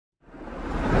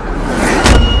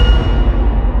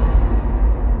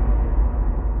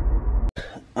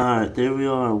Alright, there we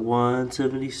are,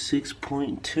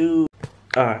 176.2.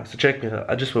 Alright, so check me out.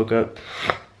 I just woke up.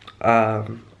 I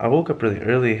woke up really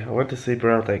early. I went to sleep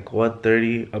around like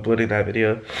 1:30, uploading that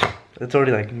video. It's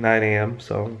already like 9 a.m.,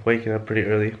 so I'm waking up pretty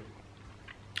early.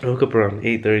 I woke up around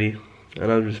 8:30,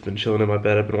 and I've just been chilling in my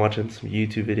bed. I've been watching some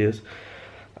YouTube videos.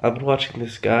 I've been watching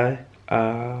this guy.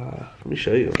 Let me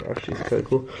show you. Actually, it's kind of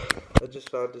cool. I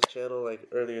just found his channel like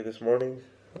earlier this morning.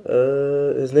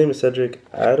 His name is Cedric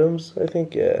Adams, I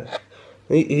think. Yeah,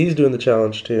 he's doing the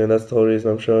challenge too, and that's the whole reason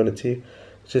I'm showing it to you.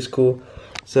 It's just cool.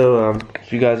 So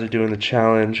if you guys are doing the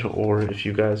challenge, or if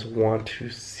you guys want to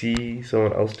see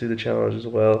someone else do the challenge as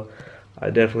well, I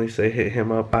definitely say hit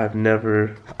him up. I've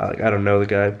never, I don't know the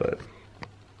guy, but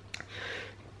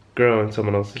growing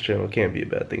someone else's channel can't be a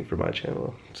bad thing for my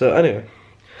channel. So anyway,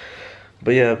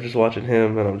 but yeah, I'm just watching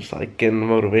him, and I'm just like getting the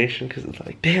motivation, because it's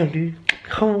like, damn dude,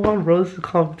 come on bro, this is a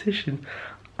competition.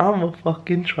 I'ma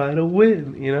fucking try to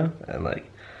win, you know? And like,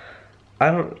 I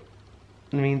don't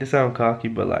mean to sound cocky,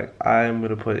 but like, I'm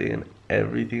gonna put in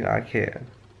everything I can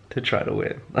to try to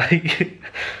win. Like,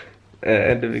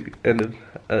 end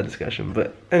of discussion.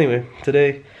 But anyway,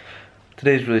 today's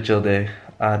a really chill day.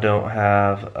 I don't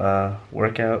have a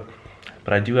workout,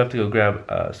 but I do have to go grab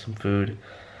some food.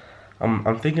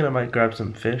 I'm thinking I might grab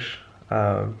some fish,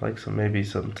 like maybe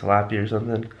some tilapia or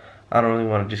something. I don't really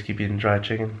want to just keep eating dried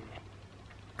chicken.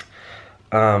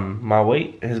 My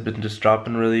weight has been just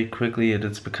dropping really quickly, and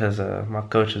it's because my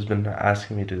coach has been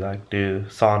asking me to like do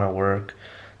sauna work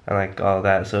and like all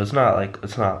that. So it's not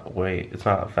weight, it's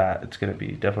not fat, it's gonna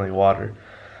be definitely water.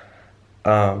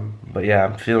 But yeah,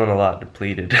 I'm feeling a lot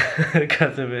depleted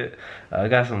because of it. I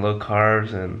got some low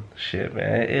carbs and shit,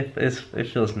 man. It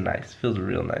feels nice. It feels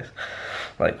real nice.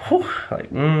 Like, whew, like,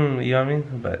 you know what I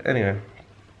mean? But anyway.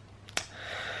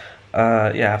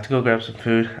 Yeah, I have to go grab some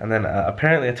food, and then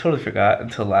apparently I totally forgot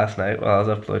until last night while I was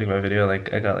uploading my video.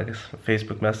 Like, I got like a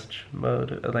Facebook message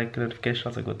mode like notification. I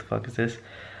was like, what the fuck is this?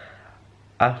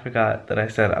 I forgot that I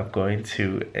said I'm going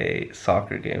to a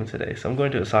soccer game today. So I'm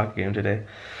going to a soccer game today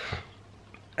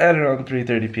at around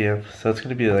 3:30 p.m. So it's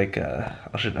gonna be like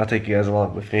I'll take you guys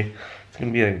along with me. It's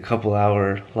gonna be like a couple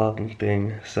hour long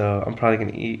thing. So I'm probably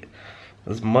gonna eat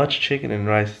as much chicken and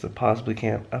rice as I possibly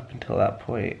can up until that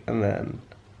point, and then,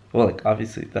 well, like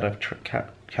obviously that I've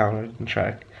counted and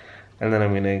tracked, and then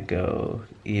I'm gonna go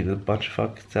eat a bunch of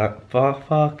fuck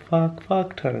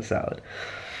ton of salad,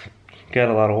 get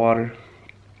a lot of water,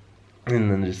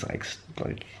 and then just like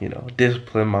you know,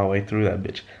 discipline my way through that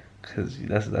bitch, because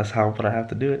that's how I'm gonna have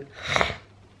to do it.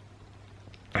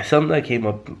 Something that came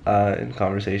up in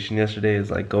conversation yesterday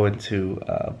is like going to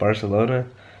Barcelona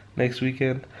next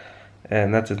weekend,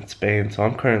 and that's in Spain. So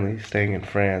I'm currently staying in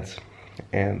France,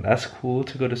 and that's cool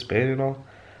to go to Spain and all,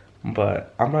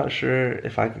 but I'm not sure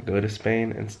if I could go to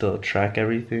Spain and still track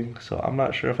everything. So I'm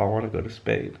not sure if I want to go to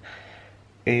Spain.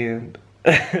 And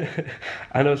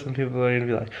I know some people are gonna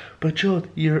be like, but Joe,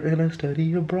 you're in a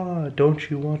study abroad, don't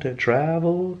you want to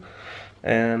travel?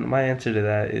 And my answer to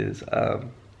that is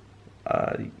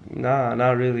nah,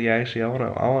 not really. Actually, I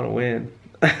wanna win.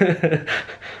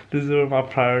 This is where my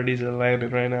priorities are landing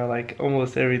right now. Like,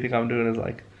 almost everything I'm doing is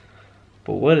like,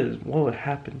 but what would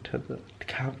happen to the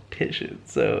competition?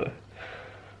 So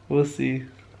we'll see.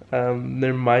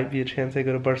 There might be a chance I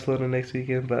go to Barcelona next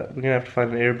weekend, but we're gonna have to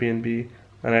find an Airbnb,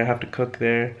 and I have to cook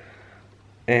there.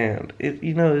 And it,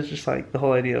 you know, it's just like the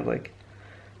whole idea of like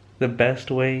the best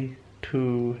way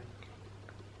to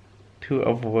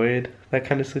avoid that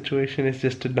kind of situation is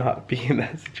just to not be in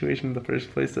that situation in the first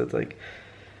place. So it's like,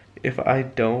 if I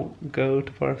don't go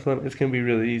to Barcelona, it's gonna be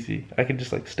really easy. I can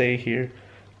just like stay here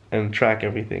and track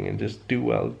everything and just do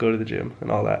well, go to the gym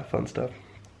and all that fun stuff.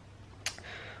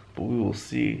 But we will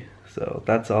see. So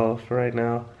that's all for right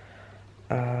now.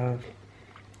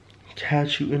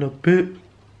 Catch you in a bit.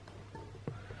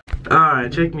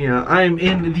 Alright, check me out. I am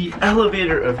in the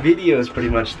elevator of videos, pretty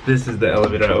much. This is the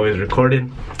elevator I always record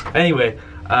in. Anyway,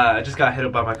 I just got hit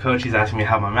up by my coach. He's asking me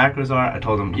how my macros are. I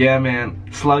told him, yeah man,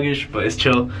 sluggish, but it's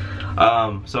chill.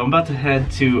 So I'm about to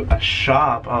head to a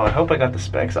shop. Oh, I hope I got the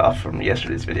specs off from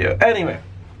yesterday's video. Anyway,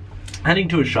 heading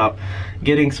to a shop,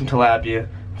 getting some tilapia.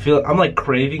 I'm like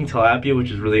craving tilapia, which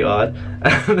is really odd.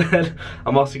 And then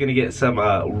I'm also gonna get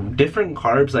some different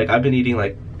carbs. Like, I've been eating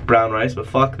like brown rice, but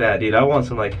fuck that, dude. I want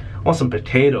some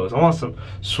potatoes. I want some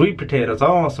sweet potatoes. I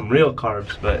want some real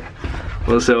carbs. But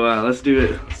well, so let's do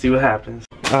it. See what happens.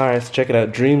 All right, so check it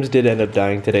out. Dreams did end up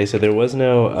dying today, so there was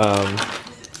no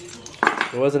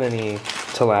there wasn't any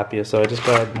tilapia. So I just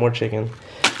got more chicken,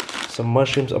 some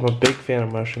mushrooms. I'm a big fan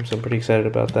of mushrooms, so I'm pretty excited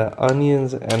about that.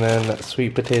 Onions, and then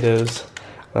sweet potatoes.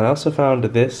 And I also found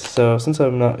this. So since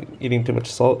I'm not eating too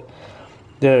much salt,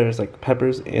 there's like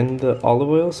peppers in the olive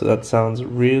oil, so that sounds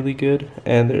really good.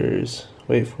 And there's,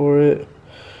 wait for it,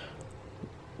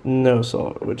 no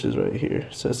salt, which is right here.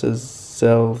 So it says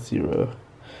cell 0.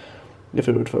 If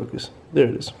it would focus, there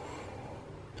it is.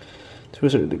 To a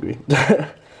certain degree.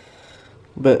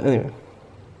 But anyway.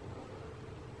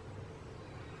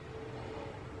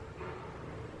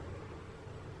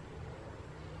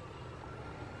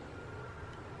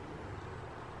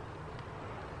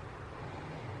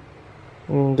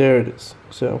 There it is.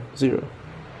 So 0.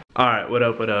 Alright, what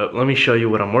up, what up? Let me show you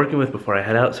what I'm working with before I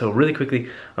head out. So really quickly,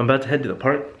 I'm about to head to the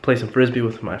park, play some frisbee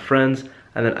with my friends,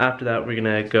 and then after that we're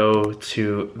gonna go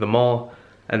to the mall,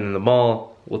 and then the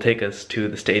mall will take us to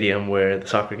the stadium where the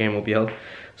soccer game will be held.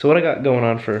 So what I got going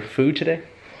on for food today,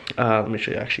 let me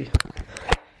show you actually.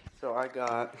 So I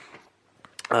got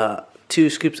 2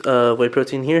 scoops of whey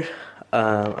protein here.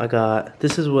 I got,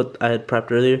 this is what I had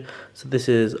prepped earlier. So this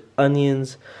is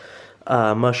onions,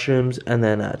 mushrooms, and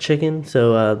then chicken.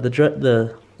 So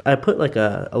I put like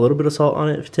a little bit of salt on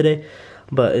it today,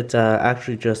 but it's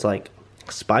actually just like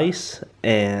spice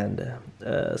and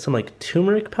some like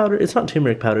turmeric powder. It's not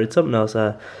turmeric powder, it's something else.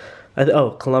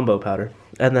 Oh, Colombo powder.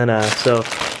 And then so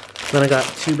then I got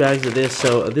 2 bags of this.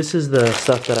 So this is the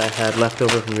stuff that I had left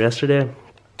over from yesterday.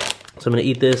 So I'm gonna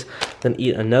eat this, then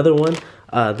eat another one.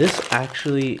 This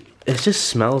actually, it just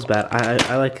smells bad.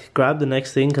 I like grabbed the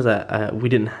next thing because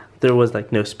there was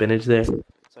like no spinach there. So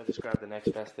I just grabbed the next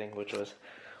best thing,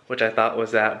 which I thought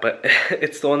was that, but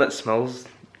it's the one that smells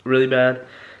really bad.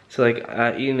 So like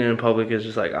eating it in public is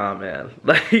just like, oh man,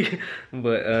 like,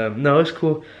 but no, it's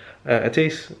cool. It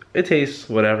tastes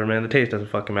whatever, man. The taste doesn't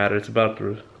fucking matter. It's about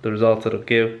the results it'll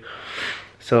give.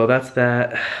 So that's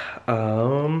that.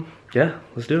 Yeah,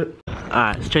 let's do it.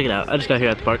 Alright, let's check it out. I just got here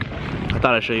at the park. I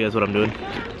thought I'd show you guys what I'm doing.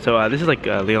 So this is like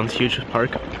Leon's huge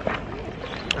park,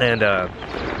 and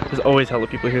there's always hella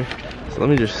people here. So let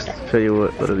me just show you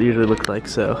what it usually looks like.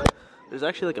 So there's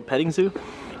actually like a petting zoo,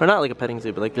 or not like a petting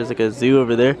zoo, but like there's like a zoo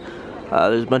over there.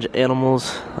 There's a bunch of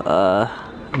animals.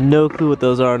 No clue what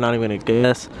those are, not even gonna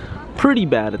guess. Pretty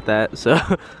bad at that, so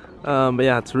but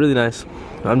yeah, it's really nice.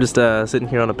 I'm just sitting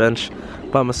here on a bench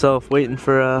by myself waiting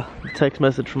for a text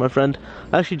message from my friend.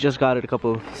 I actually just got it a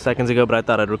couple seconds ago, but I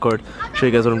thought I'd record, show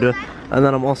you guys what I'm doing. And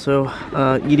then I'm also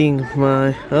eating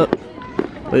my,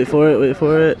 wait for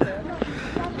it,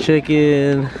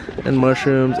 chicken and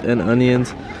mushrooms and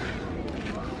onions.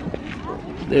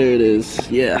 There it is,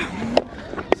 yeah.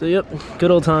 So yep,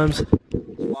 good old times.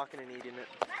 Walking and eating it.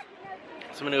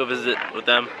 So I'm gonna go visit with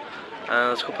them.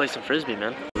 Let's go play some frisbee,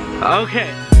 man. Okay,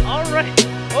 all right.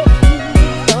 Oh.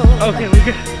 Okay, we're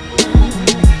good.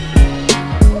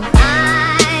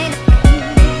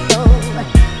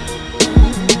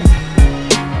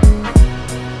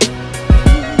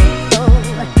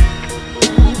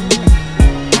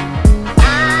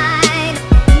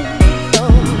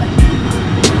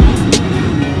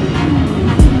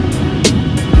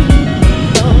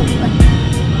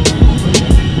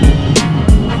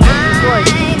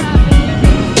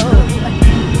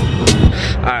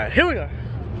 Here we go.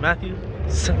 Matthew,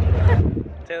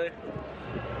 Taylor,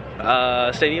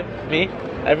 stadium, me,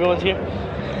 everyone's here.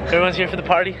 Everyone's here for the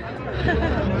party.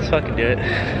 Let's fucking do it.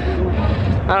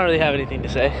 I don't really have anything to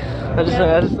say. I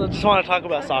just want to talk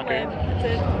about soccer. That's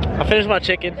it. I finished my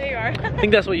chicken. There you are. I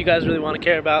think that's what you guys really want to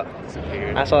care about.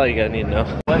 That's all you guys need to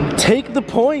know. Take the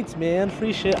points, man.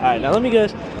 Free shit. All right, now let me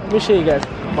show you guys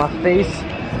my face.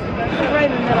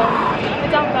 Right in the middle.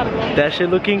 It's all about a little. That shit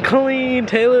looking clean.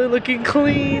 Taylor looking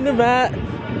clean. Matt,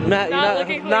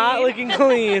 you're not looking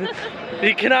clean.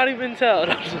 You cannot even tell.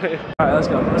 Alright, let's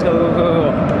go. Let's go.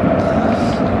 Go.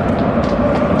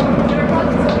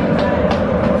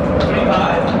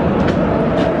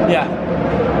 Yeah.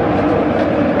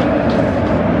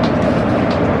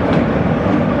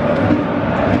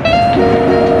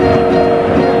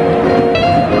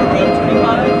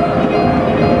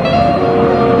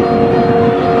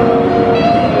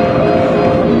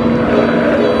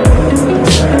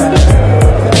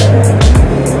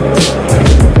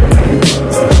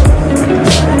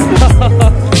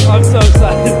 I'm so excited.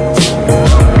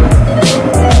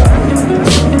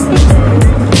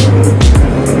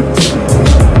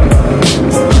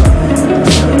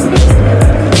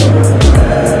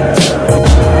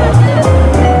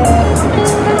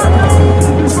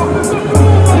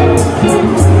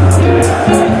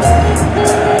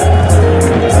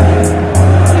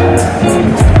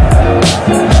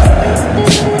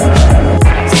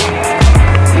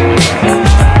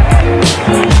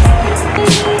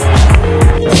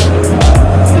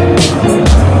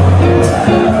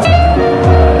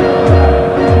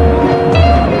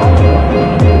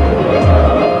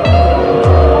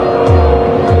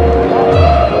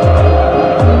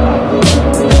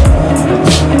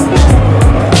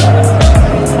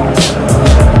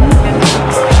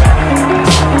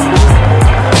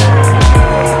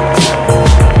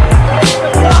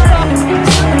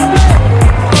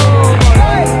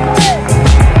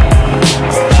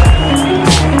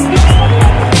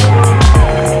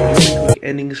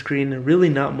 really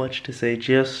not much to say,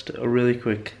 just a really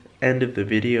quick end of the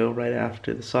video right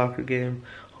after the soccer game.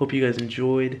 Hope you guys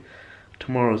enjoyed.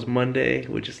 Tomorrow's Monday,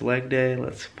 which is leg day.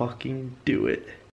 Let's fucking do it.